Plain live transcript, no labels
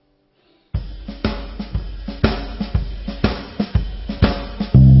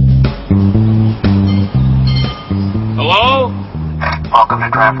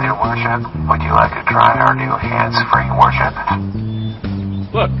craft your worship? Would you like to try our new hands-free worship?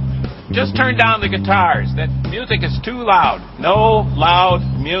 Look, just turn down the guitars. That music is too loud. No loud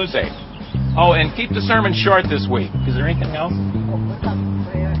music. Oh, and keep the sermon short this week. Is there anything else?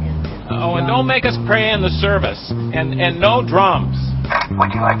 Oh, and don't make us pray in the service. And no drums.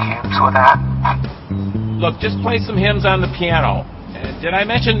 Would you like hymns with that? Look, just play some hymns on the piano. Did I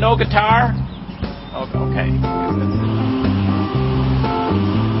mention no guitar? Oh, okay.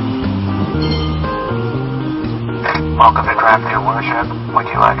 Welcome to Craft Your Worship. Would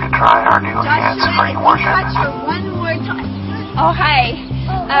you like to try our new hands-free worship? One more time. Oh, hi.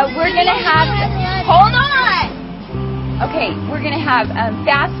 We're going to have... Hold on! Okay, we're going to have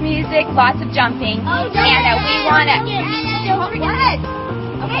fast music, lots of jumping, and we want to... Don't forget.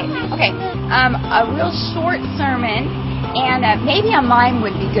 Okay. A real short sermon, and maybe a mime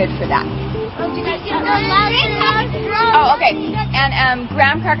would be good for that. Oh, okay. And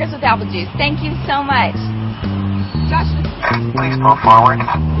graham crackers with apple juice. Thank you so much. Please move forward.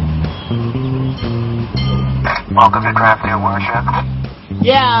 Welcome to Craft Your Worship.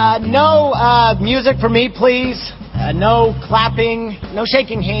 Yeah, no music for me, please. No clapping, no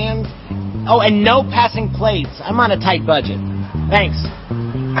shaking hands. Oh, and no passing plates. I'm on a tight budget. Thanks.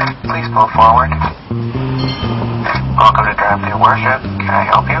 Please move forward. Welcome to Craft Your Worship. Can I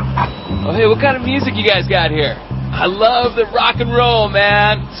help you? Oh, hey, what kind of music you guys got here? I love the rock and roll,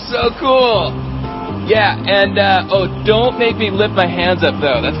 man. So cool. Yeah, and, don't make me lift my hands up,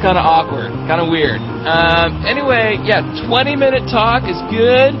 though. That's kind of awkward, kind of weird. Anyway, yeah, 20-minute talk is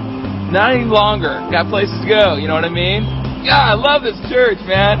good. Not any longer. Got places to go, you know what I mean? Yeah, I love this church,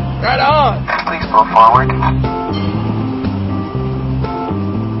 man. Right on. Please move forward.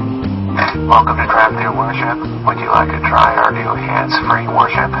 Welcome to Craft Your Worship. Would you like to try our new hands-free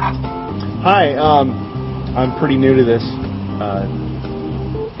worship? Hi, I'm pretty new to this.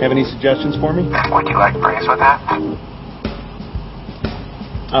 Have any suggestions for me? Would you like praise with that?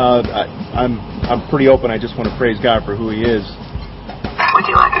 I'm pretty open. I just want to praise God for who He is. Would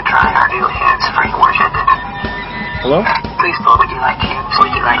you like to try our new hands-free worship? Hello? Please, Paul, would you like hymns?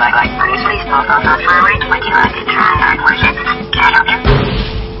 Would you like praise? Please, Paul, forward. Would you like to try our worship? Can I help you?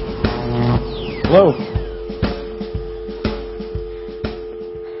 Hello?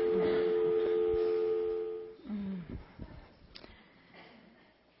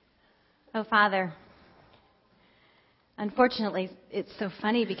 Oh, Father, unfortunately, it's so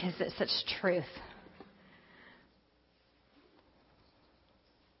funny because it's such truth.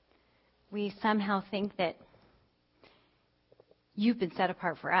 We somehow think that you've been set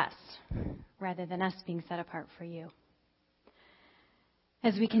apart for us rather than us being set apart for you.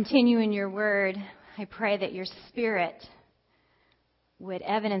 As we continue in your word, I pray that your Spirit would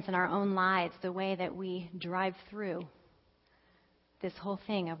evidence in our own lives the way that we drive through this whole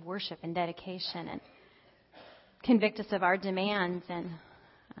thing of worship and dedication, and convict us of our demands and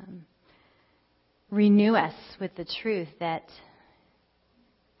renew us with the truth that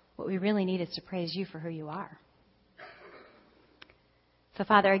what we really need is to praise you for who you are. So,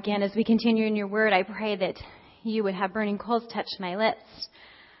 Father, again, as we continue in your word, I pray that you would have burning coals touch my lips,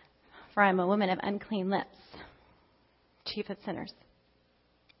 for I am a woman of unclean lips, chief of sinners.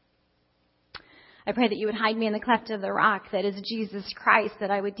 I pray that you would hide me in the cleft of the rock that is Jesus Christ, that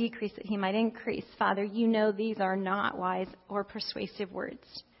I would decrease, that he might increase. Father, you know these are not wise or persuasive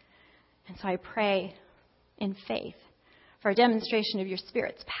words. And so I pray in faith for a demonstration of your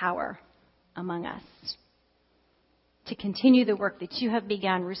Spirit's power among us, to continue the work that you have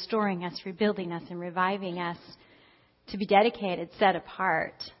begun, restoring us, rebuilding us, and reviving us, to be dedicated, set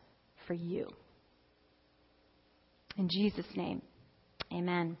apart for you. In Jesus' name,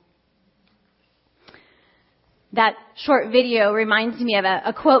 amen. That short video reminds me of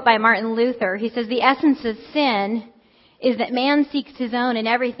a quote by Martin Luther. He says, "The essence of sin is that man seeks his own in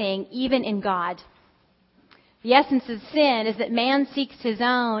everything, even in God." The essence of sin is that man seeks his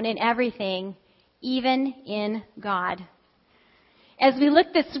own in everything, even in God. As we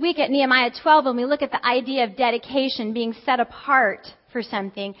look this week at Nehemiah 12, and we look at the idea of dedication, being set apart for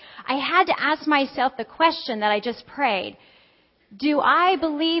something, I had to ask myself the question that I just prayed. Do I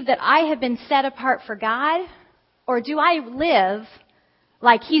believe that I have been set apart for God? Or do I live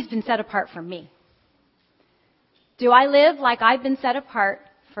like he's been set apart for me? Do I live like I've been set apart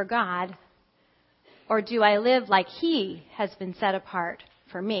for God? Or do I live like he has been set apart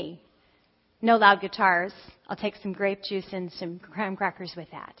for me? No loud guitars. I'll take some grape juice and some graham crackers with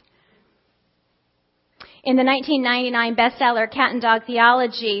that. In the 1999 bestseller, Cat and Dog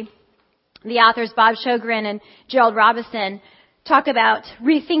Theology, the authors Bob Sjogren and Gerald Robison talk about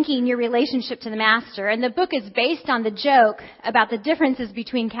rethinking your relationship to the master. And the book is based on the joke about the differences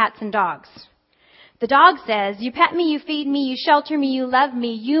between cats and dogs. The dog says, you pet me, you feed me, you shelter me, you love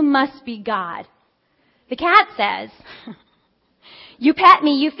me, you must be God. The cat says, you pet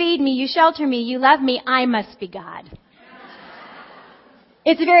me, you feed me, you shelter me, you love me, I must be God.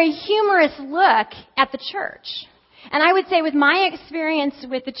 It's a very humorous look at the church. And I would say with my experience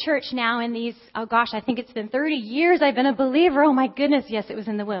with the church now in these, I think it's been 30 years I've been a believer. Oh my goodness, yes, it was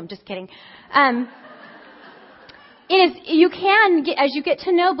in the womb. Just kidding. As you get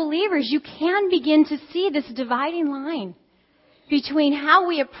to know believers, you can begin to see this dividing line between how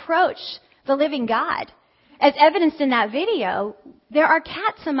we approach the living God. As evidenced in that video, there are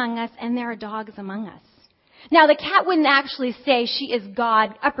cats among us and there are dogs among us. Now, the cat wouldn't actually say she is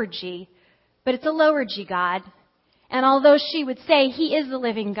God, upper G, but it's a lower G God. And although she would say he is the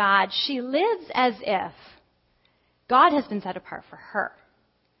living God, she lives as if God has been set apart for her,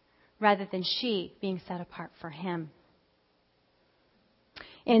 rather than she being set apart for him.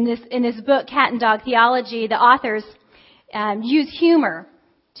 In this book, Cat and Dog Theology, the authors use humor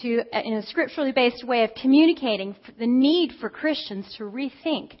in a scripturally based way of communicating the need for Christians to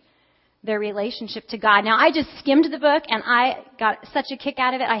rethink their relationship to God. Now, I just skimmed the book, and I got such a kick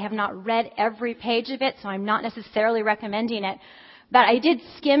out of it. I have not read every page of it, so I'm not necessarily recommending it. But I did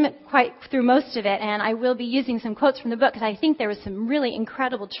skim quite through most of it, and I will be using some quotes from the book because I think there was some really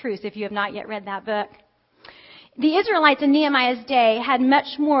incredible truths if you have not yet read that book. The Israelites in Nehemiah's day had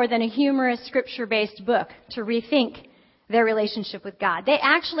much more than a humorous scripture-based book to rethink their relationship with God. They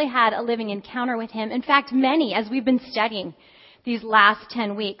actually had a living encounter with him. In fact, many, as we've been studying these last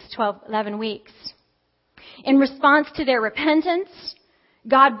 10 weeks, 11 weeks. In response to their repentance,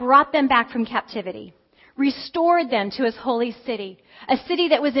 God brought them back from captivity, restored them to his holy city, a city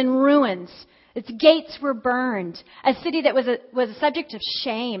that was in ruins. Its gates were burned, a city that was a subject of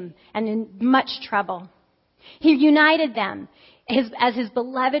shame and in much trouble. He united them as his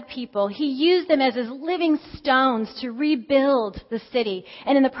beloved people. He used them as his living stones to rebuild the city.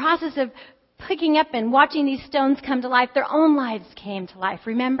 And in the process of picking up and watching these stones come to life, their own lives came to life.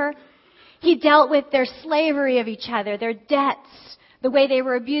 Remember? He dealt with their slavery of each other, their debts, the way they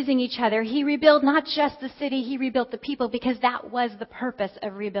were abusing each other. He rebuilt not just the city, he rebuilt the people, because that was the purpose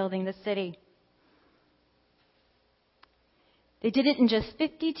of rebuilding the city. They did it in just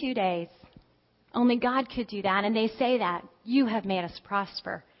 52 days. Only God could do that, and they say that. You have made us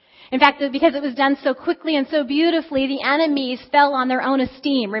prosper. In fact, because it was done so quickly and so beautifully, the enemies fell on their own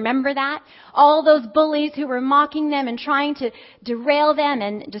esteem. Remember that? All those bullies who were mocking them and trying to derail them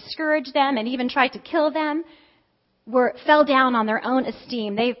and discourage them and even tried to kill them fell down on their own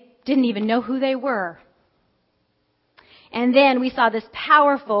esteem. They didn't even know who they were. And then we saw this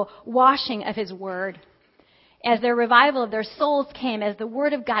powerful washing of his word as their revival of their souls came, as the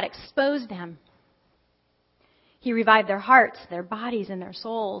word of God exposed them. He revived their hearts, their bodies, and their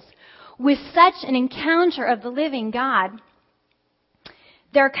souls. With such an encounter of the living God,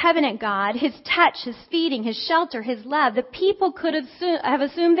 their covenant God, his touch, his feeding, his shelter, his love, the people could have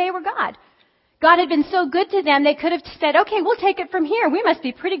assumed they were God. God had been so good to them, they could have said, okay, we'll take it from here. We must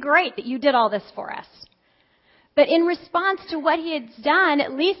be pretty great that you did all this for us. But in response to what he had done,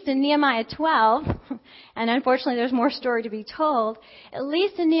 at least in Nehemiah 12, and unfortunately there's more story to be told, at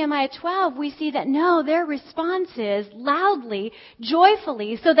least in Nehemiah 12 we see that no, their response is loudly,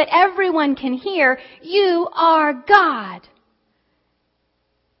 joyfully, so that everyone can hear, you are God.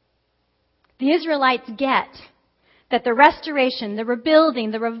 The Israelites get that the restoration, the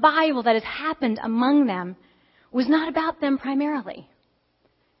rebuilding, the revival that has happened among them was not about them primarily.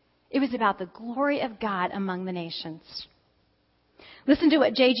 It was about the glory of God among the nations. Listen to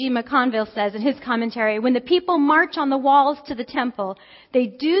what J.G. McConville says in his commentary. When the people march on the walls to the temple, they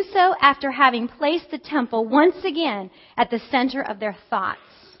do so after having placed the temple once again at the center of their thoughts.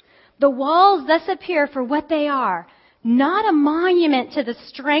 The walls thus appear for what they are, not a monument to the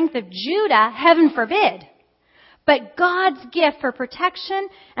strength of Judah, heaven forbid, but God's gift for protection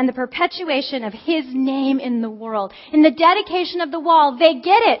and the perpetuation of his name in the world. In the dedication of the wall, they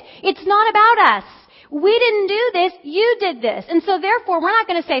get it. It's not about us. We didn't do this. You did this. And so therefore, we're not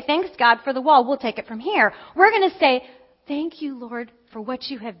going to say, thanks God for the wall. We'll take it from here. We're going to say, thank you, Lord, for what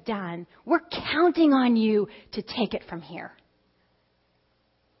you have done. We're counting on you to take it from here.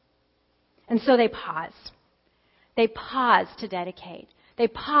 And so they pause. They pause to dedicate. They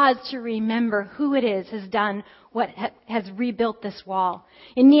pause to remember who it is has done what has rebuilt this wall.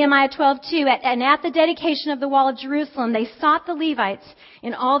 In Nehemiah 12:2, and at the dedication of the wall of Jerusalem, they sought the Levites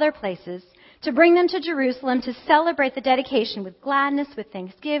in all their places to bring them to Jerusalem to celebrate the dedication with gladness, with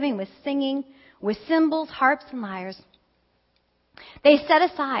thanksgiving, with singing, with cymbals, harps, and lyres. The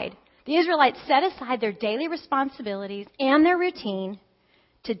Israelites set aside their daily responsibilities and their routine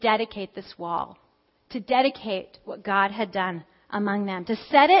to dedicate this wall, to dedicate what God had done among them, to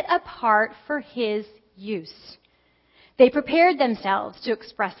set it apart for His use. They prepared themselves to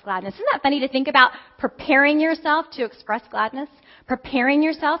express gladness. Isn't that funny to think about preparing yourself to express gladness? Preparing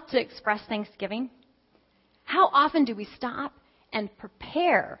yourself to express thanksgiving? How often do we stop and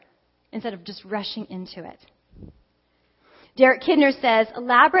prepare instead of just rushing into it? Derek Kidner says,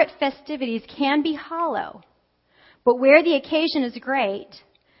 elaborate festivities can be hollow, but where the occasion is great,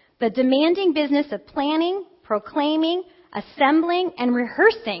 the demanding business of planning, proclaiming, assembling, and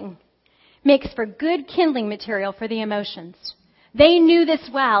rehearsing makes for good kindling material for the emotions. They knew this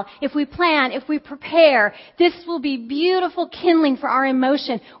well. If we plan, if we prepare, this will be beautiful kindling for our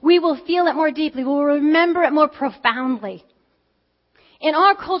emotion. We will feel it more deeply. We will remember it more profoundly. In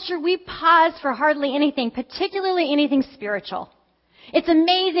our culture, we pause for hardly anything, particularly anything spiritual. It's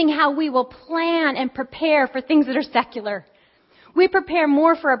amazing how we will plan and prepare for things that are secular. We prepare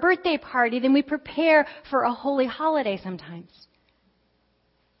more for a birthday party than we prepare for a holy holiday sometimes.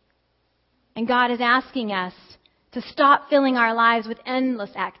 And God is asking us to stop filling our lives with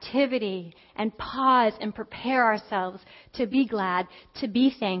endless activity and pause and prepare ourselves to be glad, to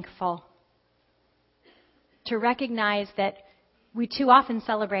be thankful, to recognize that we too often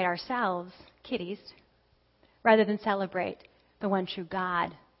celebrate ourselves, kitties, rather than celebrate the one true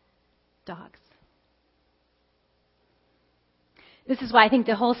God, dogs. This is why I think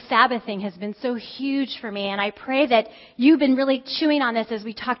the whole Sabbath thing has been so huge for me, and I pray that you've been really chewing on this as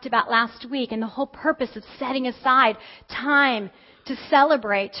we talked about last week, and the whole purpose of setting aside time to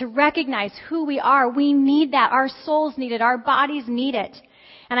celebrate, to recognize who we are. We need that. Our souls need it. Our bodies need it.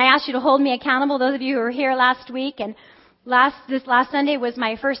 And I asked you to hold me accountable, those of you who were here last week, and this last Sunday was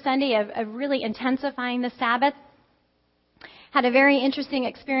my first Sunday of really intensifying the Sabbath. Had a very interesting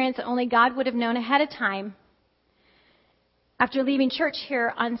experience that only God would have known ahead of time. After leaving church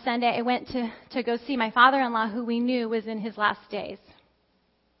here on Sunday, I went to go see my father-in-law, who we knew was in his last days.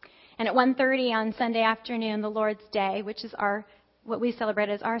 And at 1:30 on Sunday afternoon, the Lord's Day, which is what we celebrate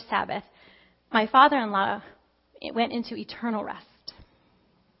as our Sabbath, my father-in-law went into eternal rest.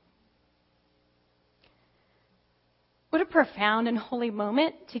 What a profound and holy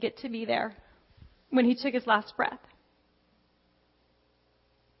moment to get to be there when he took his last breath.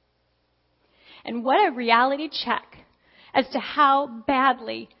 And what a reality check as to how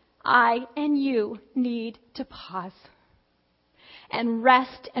badly I and you need to pause and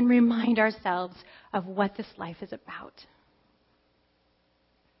rest and remind ourselves of what this life is about.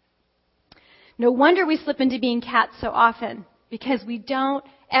 No wonder we slip into being cats so often, because we don't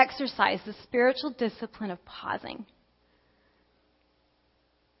exercise the spiritual discipline of pausing.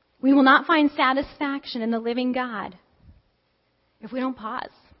 We will not find satisfaction in the living God if we don't pause.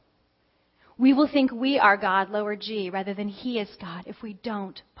 We will think we are God, lower G, rather than He is God if we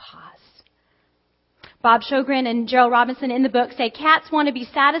don't pause. Bob Sjogren and Gerald Robison in the book say cats want to be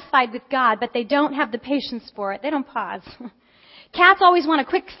satisfied with God, but they don't have the patience for it. They don't pause. Cats always want a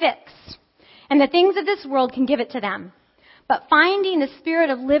quick fix, and the things of this world can give it to them. But finding the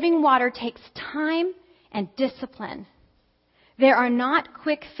spirit of living water takes time and discipline. There are not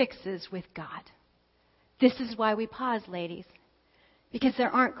quick fixes with God. This is why we pause, ladies, because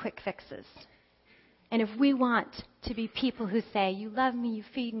there aren't quick fixes. And if we want to be people who say, you love me, you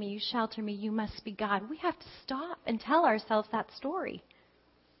feed me, you shelter me, you must be God, we have to stop and tell ourselves that story.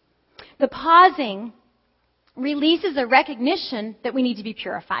 The pausing releases a recognition that we need to be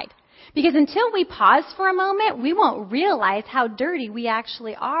purified. Because until we pause for a moment, we won't realize how dirty we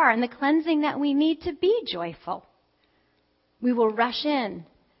actually are and the cleansing that we need to be joyful. We will rush in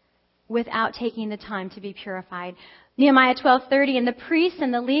without taking the time to be purified. Nehemiah 12:30, and the priests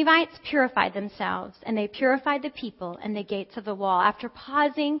and the Levites purified themselves, and they purified the people and the gates of the wall. After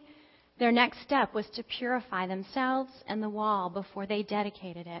pausing, their next step was to purify themselves and the wall before they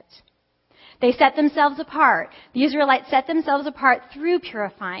dedicated it. They set themselves apart. The Israelites set themselves apart through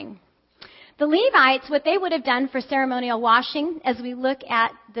purifying. The Levites, what they would have done for ceremonial washing, as we look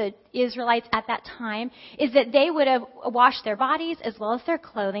at the Israelites at that time, is that they would have washed their bodies as well as their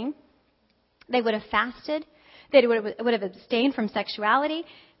clothing. They would have fasted. They would have abstained from sexuality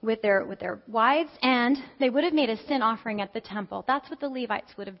with their wives, and they would have made a sin offering at the temple. That's what the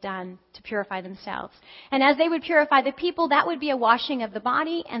Levites would have done to purify themselves. And as they would purify the people, that would be a washing of the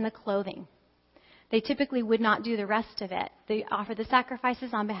body and the clothing. They typically would not do the rest of it. They offer the sacrifices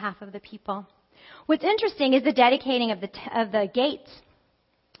on behalf of the people. What's interesting is the dedicating of the gates.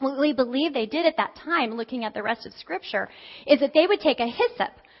 What we believe they did at that time, looking at the rest of Scripture, is that they would take a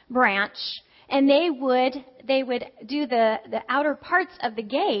hyssop branch and they would do the outer parts of the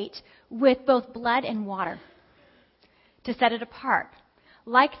gate with both blood and water to set it apart,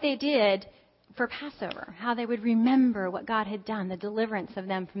 like they did for Passover, how they would remember what God had done, the deliverance of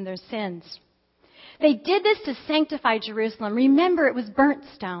them from their sins. They did this to sanctify Jerusalem. Remember, it was burnt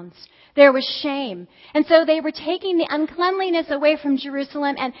stones. There was shame. And so they were taking the uncleanliness away from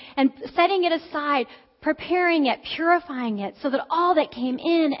Jerusalem and setting it aside, preparing it, purifying it, so that all that came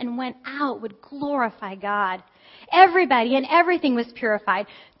in and went out would glorify God. Everybody and everything was purified.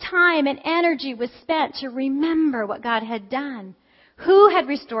 Time and energy was spent to remember what God had done. Who had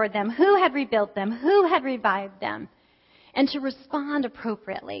restored them? Who had rebuilt them? Who had revived them? And to respond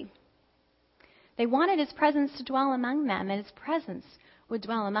appropriately. They wanted His presence to dwell among them, and His presence would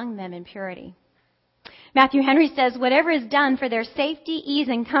dwell among them in purity. Matthew Henry says, whatever is done for their safety, ease,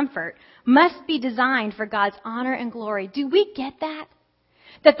 and comfort must be designed for God's honor and glory. Do we get that?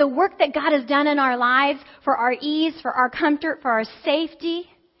 That the work that God has done in our lives for our ease, for our comfort, for our safety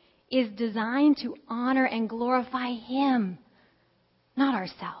is designed to honor and glorify Him, not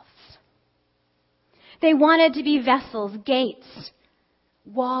ourselves. They wanted to be vessels, gates,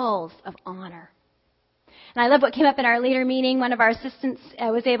 walls of honor. And I love what came up in our leader meeting. One of our assistants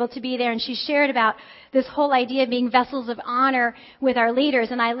was able to be there, and she shared about this whole idea of being vessels of honor with our leaders.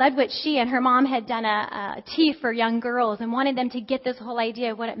 And I loved what she and her mom had done a tea for young girls and wanted them to get this whole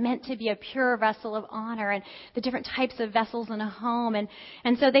idea of what it meant to be a pure vessel of honor and the different types of vessels in a home.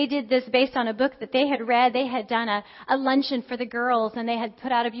 And so they did this based on a book that they had read. They had done a luncheon for the girls, and they had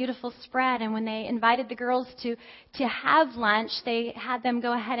put out a beautiful spread. And when they invited the girls to have lunch, they had them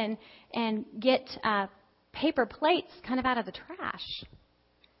go ahead and get paper plates kind of out of the trash,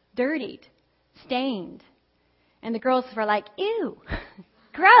 dirtied, stained. And the girls were like, ew,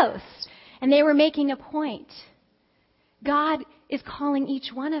 gross. And they were making a point. God is calling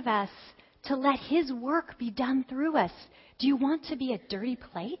each one of us to let His work be done through us. Do you want to be a dirty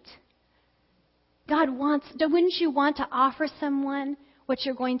plate? Wouldn't you want to offer someone what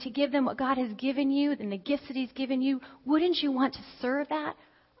you're going to give them, what God has given you, and the gifts that He's given you? Wouldn't you want to serve that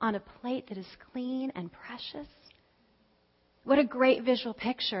on a plate that is clean and precious? What a great visual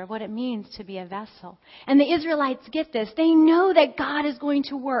picture of what it means to be a vessel. And the Israelites get this. They know that God is going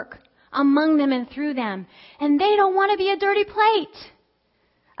to work among them and through them. And they don't want to be a dirty plate,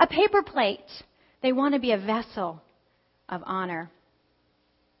 a paper plate. They want to be a vessel of honor.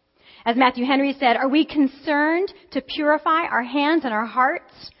 As Matthew Henry said, are we concerned to purify our hands and our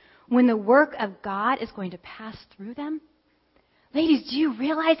hearts when the work of God is going to pass through them? Ladies, do you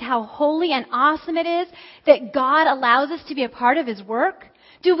realize how holy and awesome it is that God allows us to be a part of His work?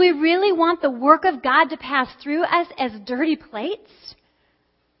 Do we really want the work of God to pass through us as dirty plates?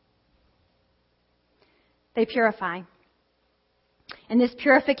 They purify. And this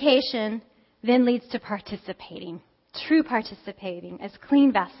purification then leads to participating, true participating as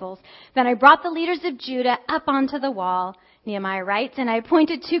clean vessels. Then I brought the leaders of Judah up onto the wall, Nehemiah writes, and I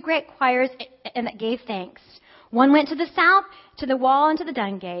appointed 2 great choirs and that gave thanks. One went to the south, to the wall and to the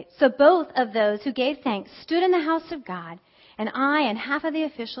dung gate. So both of those who gave thanks stood in the house of God, and I and half of the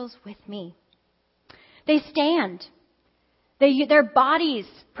officials with me. They stand. Their bodies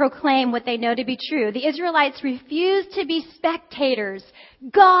proclaim what they know to be true. The Israelites refuse to be spectators.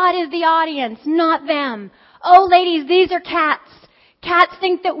 God is the audience, not them. Oh, ladies, these are cats. Cats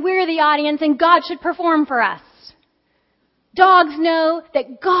think that we're the audience and God should perform for us. Dogs know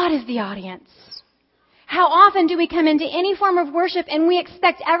that God is the audience. How often do we come into any form of worship and we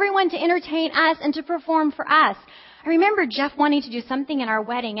expect everyone to entertain us and to perform for us? I remember Jeff wanting to do something in our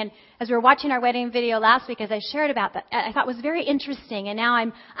wedding, and as we were watching our wedding video last week, as I shared about that, I thought it was very interesting, and now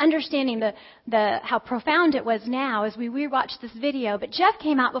I'm understanding how profound it was now as we rewatched this video. But Jeff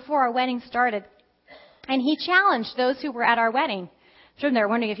came out before our wedding started, and he challenged those who were at our wedding. I'm sure they were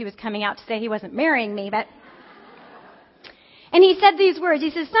wondering if he was coming out to say he wasn't marrying me, but... And he said these words. He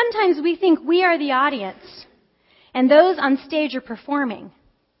says, sometimes we think we are the audience and those on stage are performing.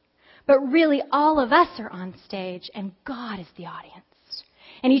 But really all of us are on stage and God is the audience.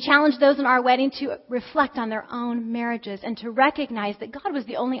 And he challenged those in our wedding to reflect on their own marriages and to recognize that God was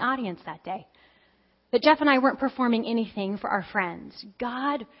the only audience that day. That Jeff and I weren't performing anything for our friends.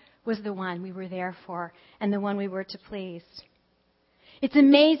 God was the one we were there for and the one we were to please. It's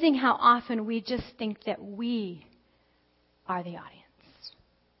amazing how often we just think that we are the audience.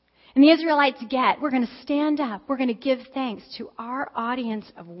 And the Israelites we're going to stand up. We're going to give thanks to our audience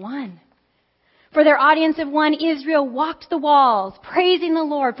of one. For their audience of one, Israel walked the walls, praising the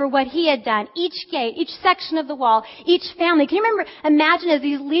Lord for what he had done. Each gate, each section of the wall, each family. Can you imagine as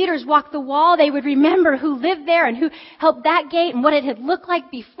these leaders walked the wall, they would remember who lived there and who helped that gate and what it had looked like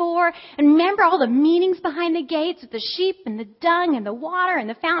before. And remember all the meanings behind the gates with the sheep and the dung and the water and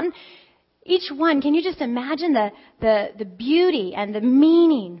the fountain. Each one, can you just imagine the beauty and the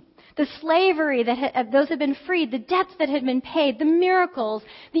meaning? The slavery of those who had been freed, the debts that had been paid, the miracles,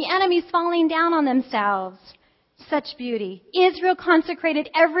 the enemies falling down on themselves. Such beauty. Israel consecrated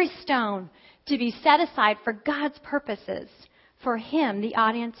every stone to be set aside for God's purposes, for him, the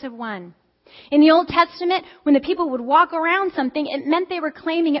audience of one. In the Old Testament, when the people would walk around something, it meant they were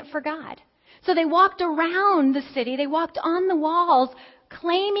claiming it for God. So they walked around the city, they walked on the walls,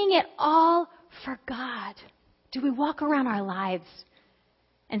 claiming it all for God. Do we walk around our lives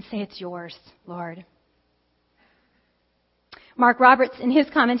and say, it's yours, Lord? Mark Roberts, in his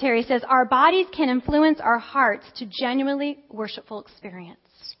commentary, says, our bodies can influence our hearts to genuinely worshipful experience.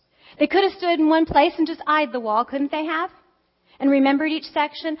 They could have stood in one place and just eyed the wall, couldn't they have? And remembered each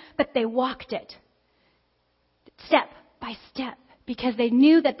section, but they walked it step by step because they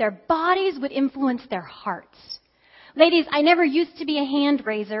knew that their bodies would influence their hearts. Ladies, I never used to be a hand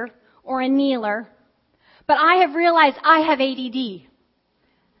raiser or a kneeler, but I have realized I have ADD.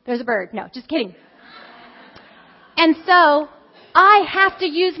 There's a bird. No, just kidding. And so I have to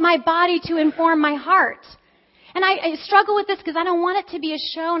use my body to inform my heart. And I struggle with this because I don't want it to be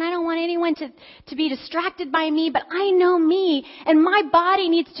a show and I don't want anyone to be distracted by me, but I know me and my body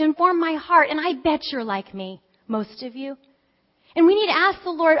needs to inform my heart. And I bet you're like me, most of you. And we need to ask the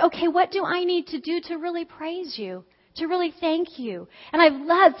Lord, okay, what do I need to do to really praise you? To really thank you. And I've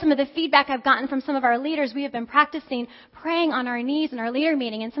loved some of the feedback I've gotten from some of our leaders. We have been practicing praying on our knees in our leader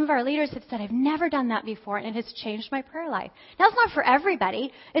meeting, and some of our leaders have said, I've never done that before, and it has changed my prayer life. Now, it's not for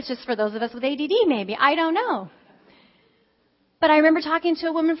everybody. It's just for those of us with ADD, maybe. I don't know. But I remember talking to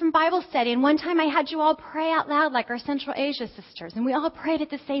a woman from Bible study, and one time I had you all pray out loud like our Central Asia sisters, and we all prayed at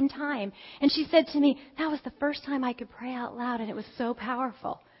the same time. And she said to me, that was the first time I could pray out loud, and it was so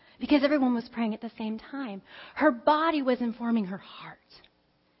powerful. Because everyone was praying at the same time. Her body was informing her heart.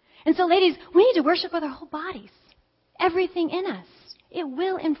 And so, ladies, we need to worship with our whole bodies. Everything in us. It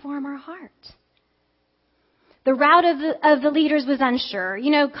will inform our heart. The route of the leaders was unsure. You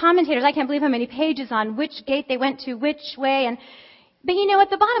know, commentators, I can't believe how many pages on which gate they went to, which way. But you know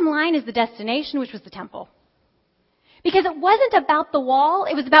what? The bottom line is the destination, which was the temple. Because it wasn't about the wall.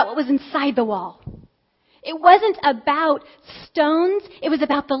 It was about what was inside the wall. It wasn't about stones. It was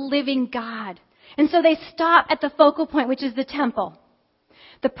about the living God. And so they stopped at the focal point, which is the temple.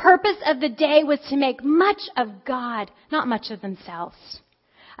 The purpose of the day was to make much of God, not much of themselves.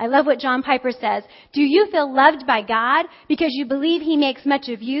 I love what John Piper says. Do you feel loved by God because you believe he makes much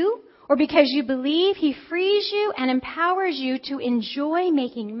of you, or because you believe he frees you and empowers you to enjoy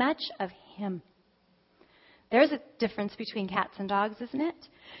making much of him? There's a difference between cats and dogs, isn't it?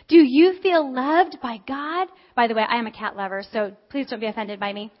 Do you feel loved by God? By the way, I am a cat lover, so please don't be offended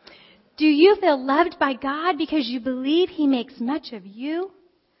by me. Do you feel loved by God because you believe he makes much of you?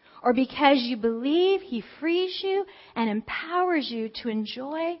 Or because you believe he frees you and empowers you to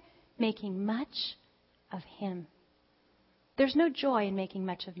enjoy making much of him? There's no joy in making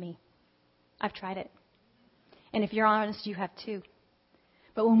much of me. I've tried it. And if you're honest, you have too.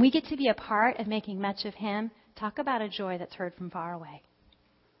 But when we get to be a part of making much of him, talk about a joy that's heard from far away.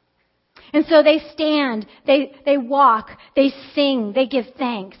 And so they stand, they walk, they sing, they give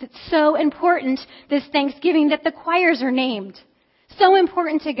thanks. It's so important, this Thanksgiving, that the choirs are named. So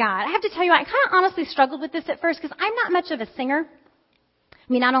important to God. I have to tell you, I kind of honestly struggled with this at first because I'm not much of a singer.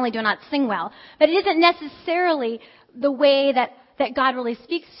 I mean, not only do I not sing well, but it isn't necessarily the way that God really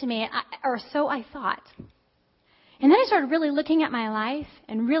speaks to me, or so I thought. And then I started really looking at my life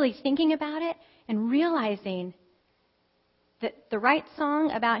and really thinking about it and realizing that the right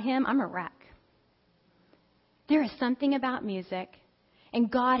song about him, I'm a wreck. There is something about music, and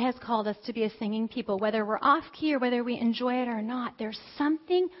God has called us to be a singing people, whether we're off key or whether we enjoy it or not. There's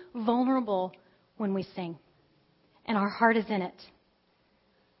something vulnerable when we sing, and our heart is in it.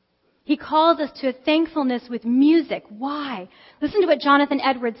 He calls us to a thankfulness with music. Why? Listen to what Jonathan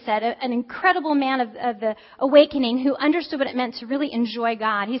Edwards said, an incredible man of the awakening who understood what it meant to really enjoy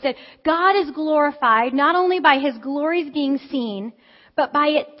God. He said, God is glorified not only by his glories being seen, but by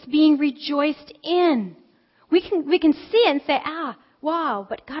it being rejoiced in. We can see it and say, wow,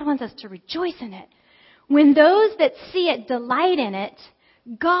 but God wants us to rejoice in it. When those that see it delight in it,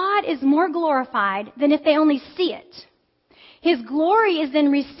 God is more glorified than if they only see it. His glory is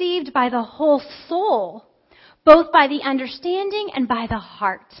then received by the whole soul, both by the understanding and by the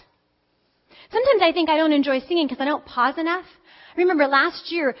heart. Sometimes I think I don't enjoy singing because I don't pause enough. I remember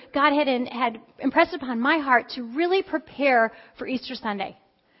last year, God had impressed upon my heart to really prepare for Easter Sunday,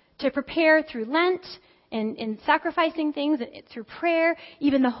 to prepare through Lent and sacrificing things through prayer.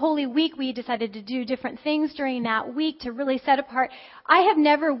 Even the Holy Week, we decided to do different things during that week to really set apart. I have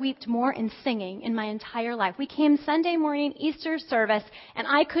never wept more in singing in my entire life. We came Sunday morning, Easter service, and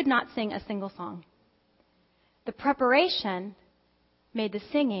I could not sing a single song. The preparation made the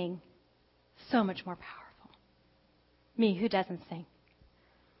singing so much more powerful. Me, who doesn't sing?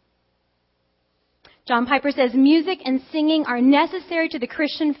 John Piper says, music and singing are necessary to the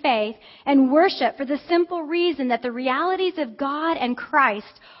Christian faith and worship for the simple reason that the realities of God and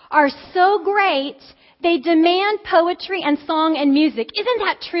Christ are so great, they demand poetry and song and music. Isn't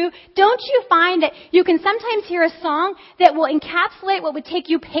that true? Don't you find that you can sometimes hear a song that will encapsulate what would take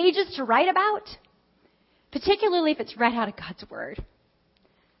you pages to write about? Particularly if it's read out of God's Word.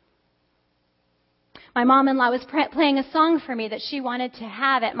 My mom-in-law was playing a song for me that she wanted to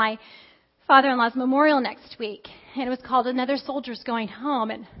have at my father-in-law's memorial next week. And it was called Another Soldier's Going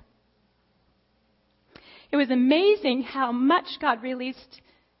Home. And it was amazing how much God released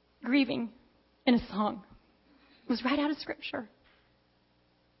grieving in a song. It was right out of Scripture.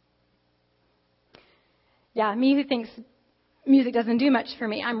 Yeah, me who thinks music doesn't do much for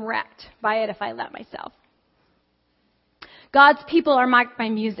me, I'm wrecked by it if I let myself. God's people are marked by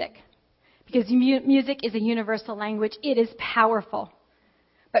music. Because music is a universal language. It is powerful.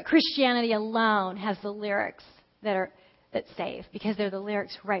 But Christianity alone has the lyrics that save, because they're the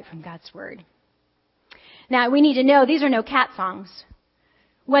lyrics right from God's Word. Now, we need to know these are no cat songs.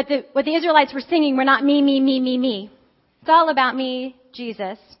 What the Israelites were singing were not me, me, me, me, me. It's all about me,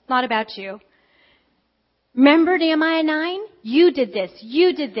 Jesus, not about you. Remember Nehemiah 9? You did this,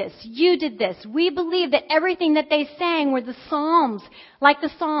 you did this, you did this. We believe that everything that they sang were the Psalms, like the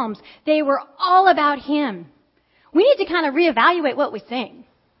Psalms. They were all about Him. We need to kind of reevaluate what we sing.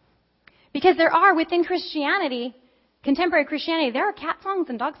 Because there are, within Christianity, contemporary Christianity, there are cat songs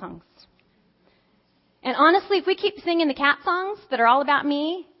and dog songs. And honestly, if we keep singing the cat songs that are all about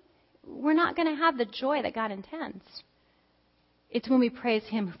me, we're not going to have the joy that God intends. It's when we praise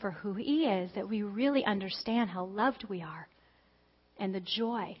Him for who He is that we really understand how loved we are and the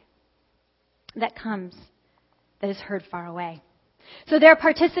joy that comes that is heard far away. So their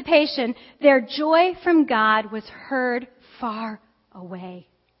participation, their joy from God was heard far away.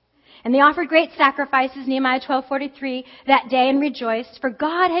 And they offered great sacrifices, Nehemiah 12:43, that day and rejoiced, for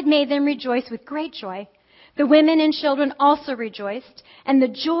God had made them rejoice with great joy. The women and children also rejoiced, and the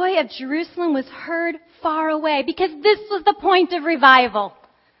joy of Jerusalem was heard far away, because this was the point of revival.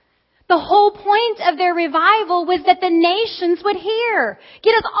 The whole point of their revival was that the nations would hear.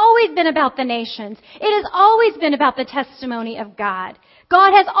 It has always been about the nations. It has always been about the testimony of God.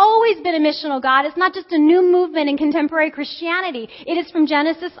 God has always been a missional God. It's not just a new movement in contemporary Christianity. It is from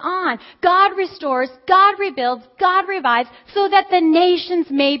Genesis on. God restores, God rebuilds, God revives, so that the nations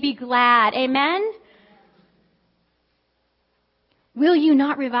may be glad. Amen? Will you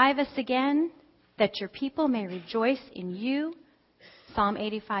not revive us again, that your people may rejoice in you? Psalm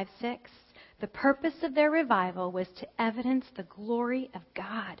 85:6. The purpose of their revival was to evidence the glory of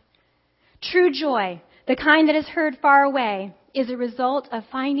God. True joy, the kind that is heard far away, is a result of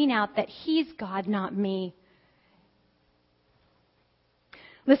finding out that He's God, not me.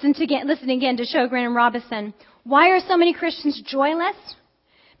 Listen again to Sjogren and Robison. Why are so many Christians joyless?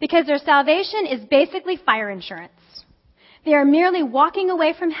 Because their salvation is basically fire insurance. They are merely walking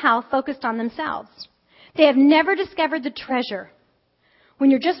away from hell focused on themselves. They have never discovered the treasure. When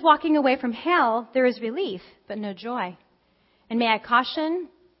you're just walking away from hell, there is relief, but no joy. And may I caution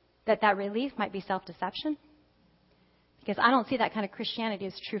that relief might be self-deception? Because I don't see that kind of Christianity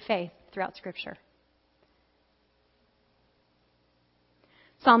as true faith throughout Scripture.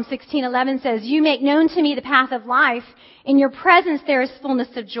 Psalm 16:11 says, you make known to me the path of life. In your presence there is fullness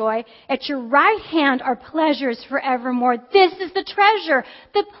of joy. At your right hand are pleasures forevermore. This is the treasure,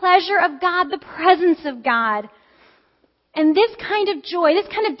 the pleasure of God, the presence of God. And this kind of joy, this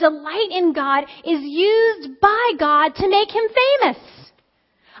kind of delight in God is used by God to make Him famous.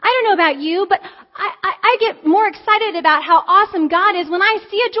 I don't know about you, but I get more excited about how awesome God is when I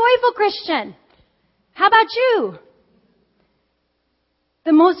see a joyful Christian. How about you?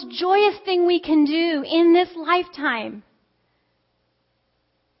 The most joyous thing we can do in this lifetime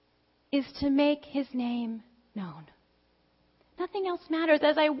is to make His name known. Nothing else matters.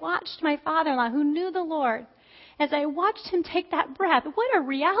 As I watched my father-in-law, who knew the Lord, as I watched him take that breath, what a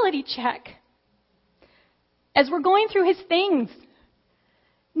reality check. As we're going through his things,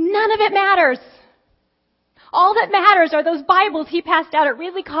 none of it matters. All that matters are those Bibles he passed out at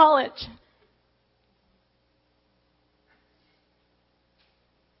Ridley College.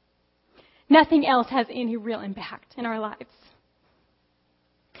 Nothing else has any real impact in our lives.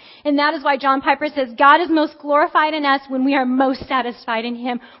 And that is why John Piper says, God is most glorified in us when we are most satisfied in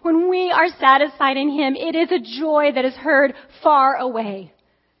Him. When we are satisfied in Him, it is a joy that is heard far away.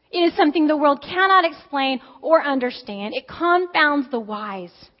 It is something the world cannot explain or understand. It confounds the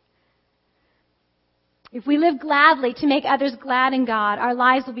wise. If we live gladly to make others glad in God, our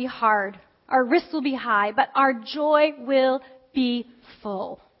lives will be hard, our risks will be high, but our joy will be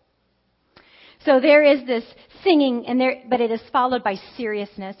full. So there is this singing, but it is followed by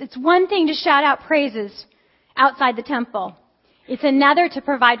seriousness. It's one thing to shout out praises outside the temple. It's another to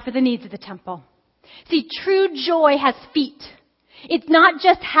provide for the needs of the temple. See, true joy has feet. It's not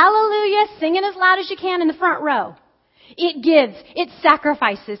just hallelujah, singing as loud as you can in the front row. It gives, it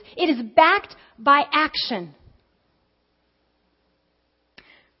sacrifices, it is backed by action.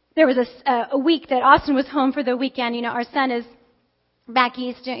 There was a week that Austin was home for the weekend. You know, our son is back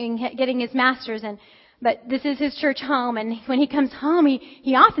east getting his master's, but this is his church home. And when he comes home,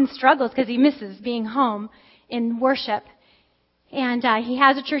 he often struggles because he misses being home in worship. And he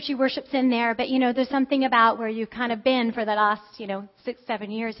has a church he worships in there, but there's something about where you've kind of been for the last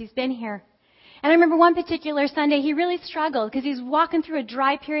 6-7 years he's been here. And I remember one particular Sunday he really struggled because he's walking through a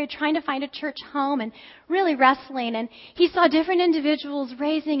dry period trying to find a church home and really wrestling. And he saw different individuals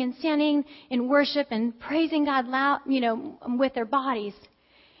raising and standing in worship and praising God loud, with their bodies.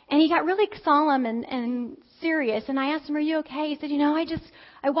 And he got really solemn and serious. And I asked him, "Are you okay?" He said,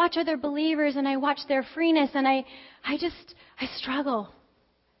 I watch other believers and I watch their freeness and I struggle.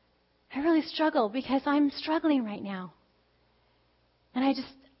 I really struggle because I'm struggling right now. And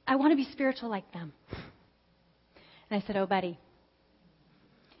I want to be spiritual like them. And I said, "Oh, buddy,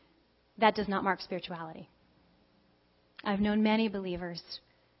 that does not mark spirituality." I've known many believers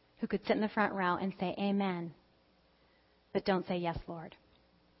who could sit in the front row and say amen, but don't say yes, Lord.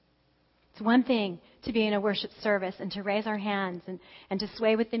 It's one thing to be in a worship service and to raise our hands and to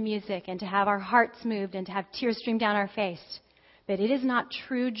sway with the music and to have our hearts moved and to have tears stream down our face. But it is not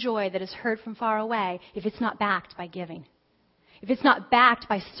true joy that is heard from far away if it's not backed by giving. If it's not backed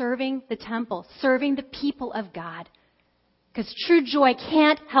by serving the temple, serving the people of God. Because true joy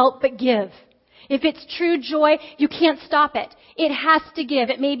can't help but give. If it's true joy, you can't stop it. It has to give.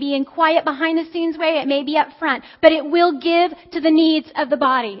 It may be in quiet behind the scenes way, it may be up front, but it will give to the needs of the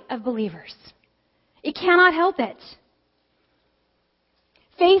body of believers. It cannot help it.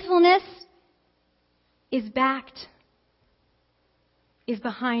 Faithfulness is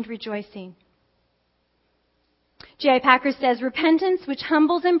behind rejoicing. J.I. Packer says, repentance, which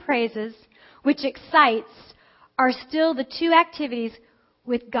humbles and praises, which excites, are still the two activities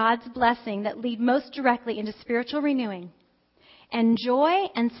with God's blessing that lead most directly into spiritual renewing. And joy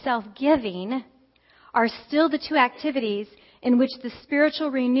and self-giving are still the two activities in which the spiritual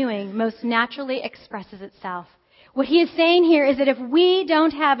renewing most naturally expresses itself. What he is saying here is that if we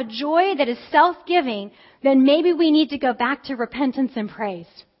don't have a joy that is self-giving, then maybe we need to go back to repentance and praise.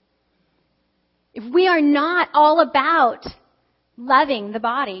 If we are not all about loving the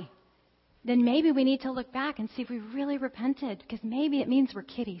body, then maybe we need to look back and see if we really repented, because maybe it means we're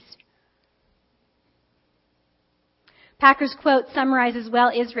kiddies. Packer's quote summarizes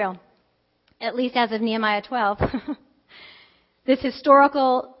well Israel, at least as of Nehemiah 12. This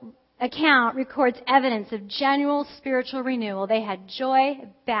historical account records evidence of genuine spiritual renewal. They had joy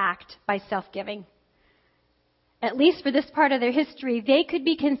backed by self-giving. At least for this part of their history, they could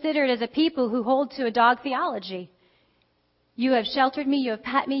be considered as a people who hold to a dog theology. You have sheltered me, you have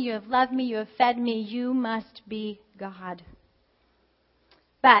pat me, you have loved me, you have fed me, you must be God.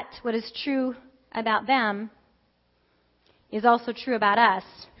 But what is true about them is also true about us.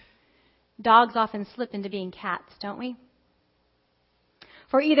 Dogs often slip into being cats, don't we?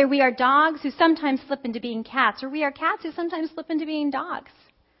 For either we are dogs who sometimes slip into being cats, or we are cats who sometimes slip into being dogs.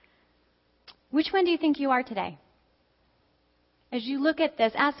 Which one do you think you are today? As you look at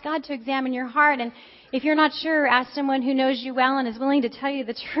this, ask God to examine your heart. And if you're not sure, ask someone who knows you well and is willing to tell you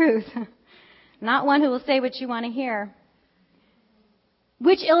the truth. Not one who will say what you want to hear.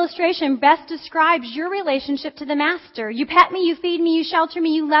 Which illustration best describes your relationship to the Master? You pet me, you feed me, you shelter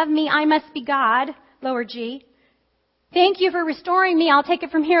me, you love me, I must be God, lower G. Thank you for restoring me, I'll take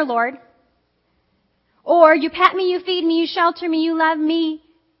it from here, Lord. Or you pet me, you feed me, you shelter me, you love me,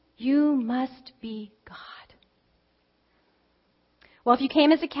 you must be God. Well, if you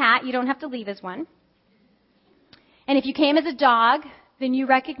came as a cat, you don't have to leave as one. And if you came as a dog, then you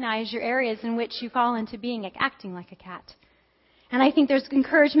recognize your areas in which you fall into being acting like a cat. And I think there's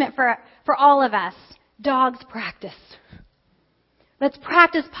encouragement for all of us. Dogs, practice. Let's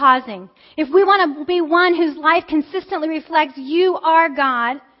practice pausing. If we want to be one whose life consistently reflects you are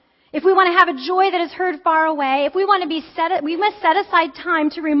God, If we want to have a joy that is heard far away, if we want to we must set aside time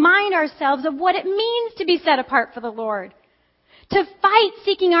to remind ourselves of what it means to be set apart for the Lord. To fight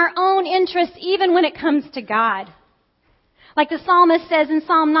seeking our own interests even when it comes to God. Like the psalmist says in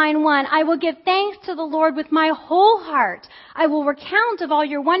Psalm 9:1, I will give thanks to the Lord with my whole heart. I will recount of all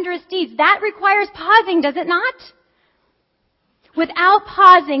your wondrous deeds. That requires pausing, does it not? Without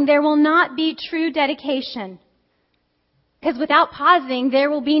pausing, there will not be true dedication. Because without pausing, there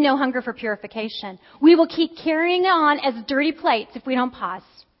will be no hunger for purification. We will keep carrying on as dirty plates if we don't pause.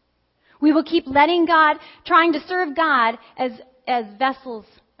 We will keep trying to serve God as vessels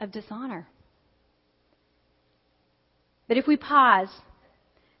of dishonor. But if we pause,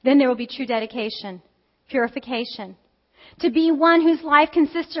 then there will be true dedication, purification. To be one whose life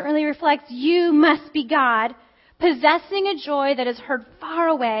consistently reflects you must be God, possessing a joy that is heard far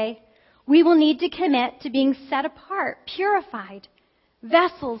away, we will need to commit to being set apart, purified,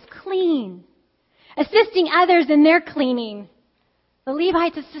 vessels clean, assisting others in their cleaning. The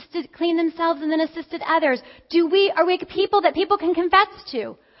Levites cleaned themselves and then assisted others. Are we a people that people can confess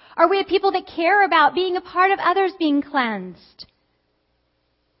to? Are we a people that care about being a part of others being cleansed?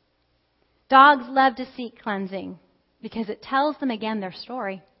 Dogs love to seek cleansing because it tells them again their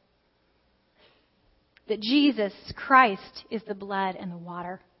story. That Jesus Christ is the blood and the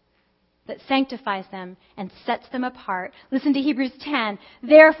water that sanctifies them and sets them apart. Listen to Hebrews 10.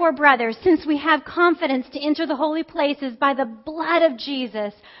 Therefore, brothers, since we have confidence to enter the holy places by the blood of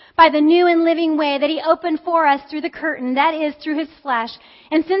Jesus, by the new and living way that he opened for us through the curtain, that is, through his flesh,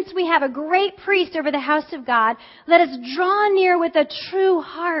 and since we have a great priest over the house of God, let us draw near with a true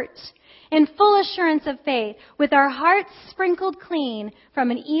heart in full assurance of faith, with our hearts sprinkled clean from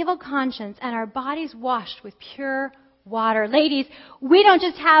an evil conscience and our bodies washed with pure water. Ladies, we don't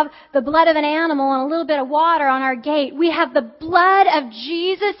just have the blood of an animal and a little bit of water on our gate. We have the blood of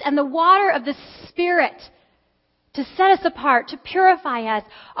Jesus and the water of the Spirit to set us apart, to purify us.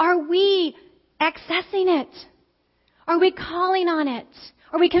 Are we accessing it? Are we calling on it?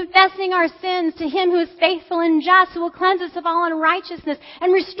 Are we confessing our sins to him who is faithful and just, who will cleanse us of all unrighteousness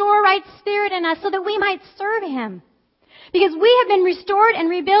and restore right spirit in us so that we might serve him? Because we have been restored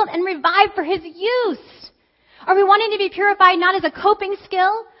and rebuilt and revived for his use. Are we wanting to be purified not as a coping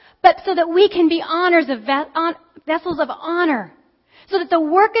skill, but so that we can be vessels of honor, so that the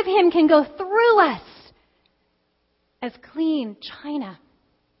work of him can go through us as clean china?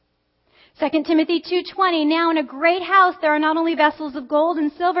 2 Timothy 2:20, now in a great house there are not only vessels of gold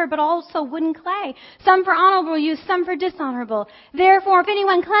and silver, but also wood and clay, some for honorable use, some for dishonorable. Therefore, if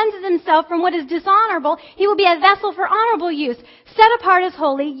anyone cleanses himself from what is dishonorable, he will be a vessel for honorable use, set apart as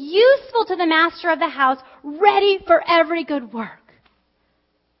holy, useful to the master of the house, ready for every good work.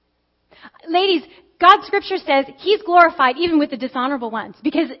 Ladies, God's scripture says he's glorified even with the dishonorable ones,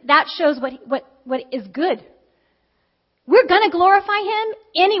 because that shows what is good. We're going to glorify him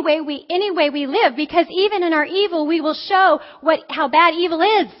any way we live, because even in our evil, we will show how bad evil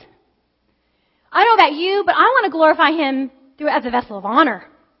is. I don't know about you, but I want to glorify him as a vessel of honor,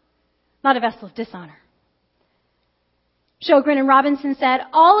 not a vessel of dishonor. Sjogren and Robinson said,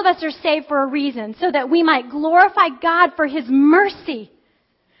 all of us are saved for a reason, so that we might glorify God for his mercy.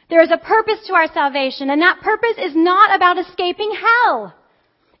 There is a purpose to our salvation, and that purpose is not about escaping hell.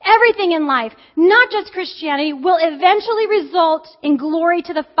 Everything in life, not just Christianity, will eventually result in glory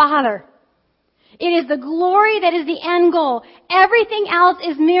to the Father. It is the glory that is the end goal. Everything else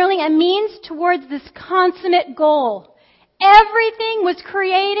is merely a means towards this consummate goal. Everything was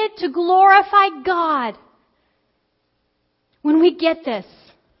created to glorify God. When we get this,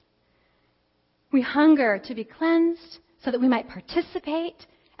 we hunger to be cleansed so that we might participate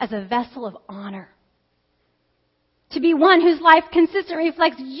as a vessel of honor. To be one whose life consistently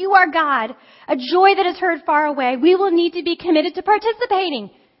reflects you are God, a joy that is heard far away, we will need to be committed to participating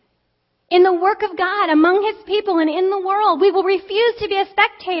in the work of God among his people and in the world. We will refuse to be a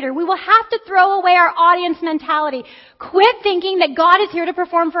spectator. We will have to throw away our audience mentality. Quit thinking that God is here to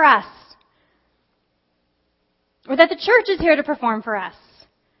perform for us, or that the church is here to perform for us.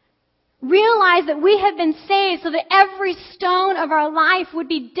 Realize that we have been saved so that every stone of our life would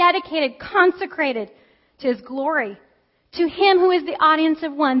be dedicated, consecrated to his glory, to him who is the audience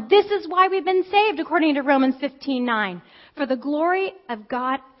of one. This is why we've been saved, according to Romans 15:9, for the glory of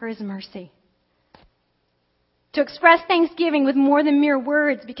God, for his mercy. To express thanksgiving with more than mere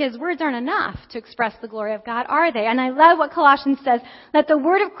words, because words aren't enough to express the glory of God, are they? And I love what Colossians says, let the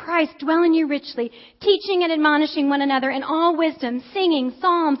word of Christ dwell in you richly, teaching and admonishing one another in all wisdom, singing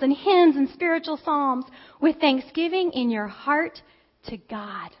psalms and hymns and spiritual psalms with thanksgiving in your heart to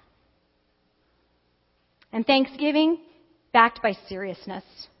God. And thanksgiving backed by seriousness.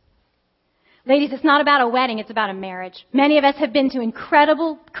 Ladies, it's not about a wedding, it's about a marriage. Many of us have been to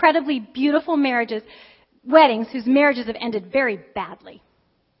incredibly beautiful weddings whose marriages have ended very badly.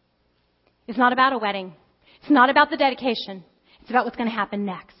 It's not about a wedding. It's not about the dedication. It's about what's going to happen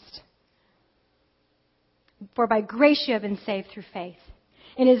next. For by grace you have been saved through faith.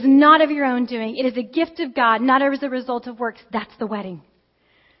 It is not of your own doing. It is a gift of God, not as a result of works. That's the wedding.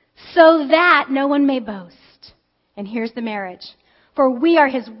 So that no one may boast. And here's the marriage. For we are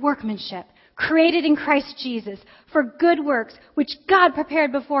his workmanship, created in Christ Jesus, for good works, which God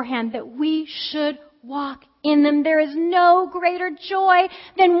prepared beforehand that we should walk in them. There is no greater joy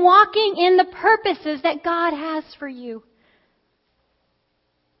than walking in the purposes that God has for you.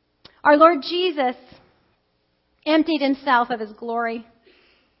 Our Lord Jesus emptied himself of his glory.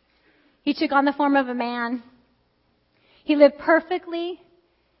 He took on the form of a man. He lived perfectly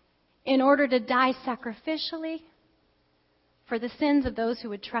in order to die sacrificially for the sins of those who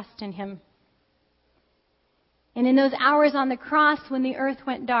would trust in him. And in those hours on the cross when the earth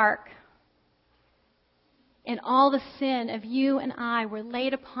went dark and all the sin of you and I were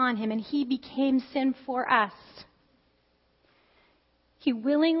laid upon him and he became sin for us, he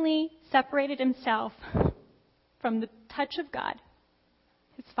willingly separated himself from the touch of God,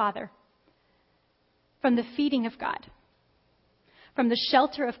 his Father, from the feeding of God, from the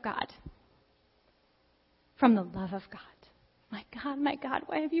shelter of God, from the love of God. My God,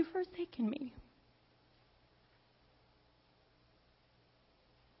 why have you forsaken me?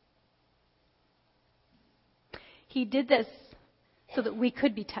 He did this so that we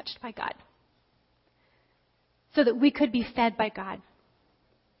could be touched by God, so that we could be fed by God,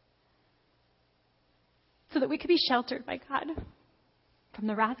 so that we could be sheltered by God from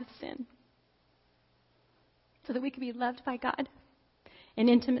the wrath of sin, so that we could be loved by God in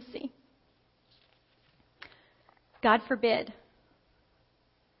intimacy. God forbid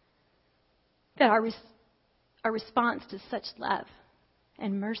that our response to such love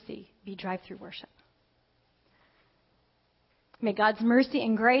and mercy be drive-through worship. May God's mercy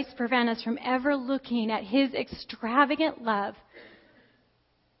and grace prevent us from ever looking at his extravagant love,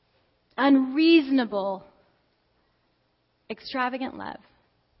 unreasonable, extravagant love,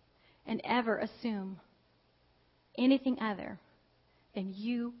 and ever assume anything other than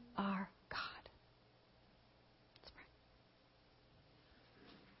you are God. Let's pray.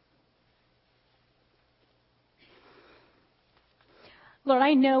 Lord,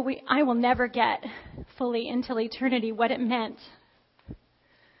 I know I will never get fully until eternity what it meant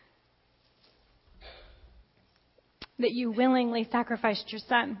that you willingly sacrificed your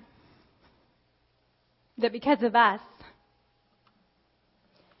son. That because of us,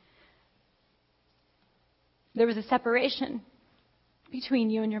 there was a separation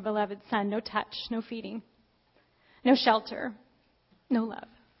between you and your beloved son. No touch, no feeding, no shelter, no love.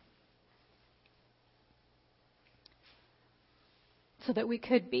 So that we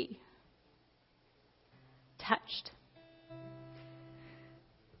could be touched.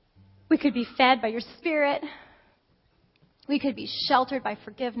 We could be fed by your Spirit. We could be sheltered by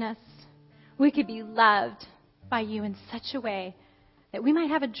forgiveness. We could be loved by you in such a way that we might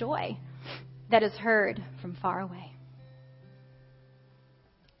have a joy that is heard from far away.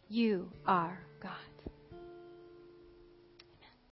 You are God.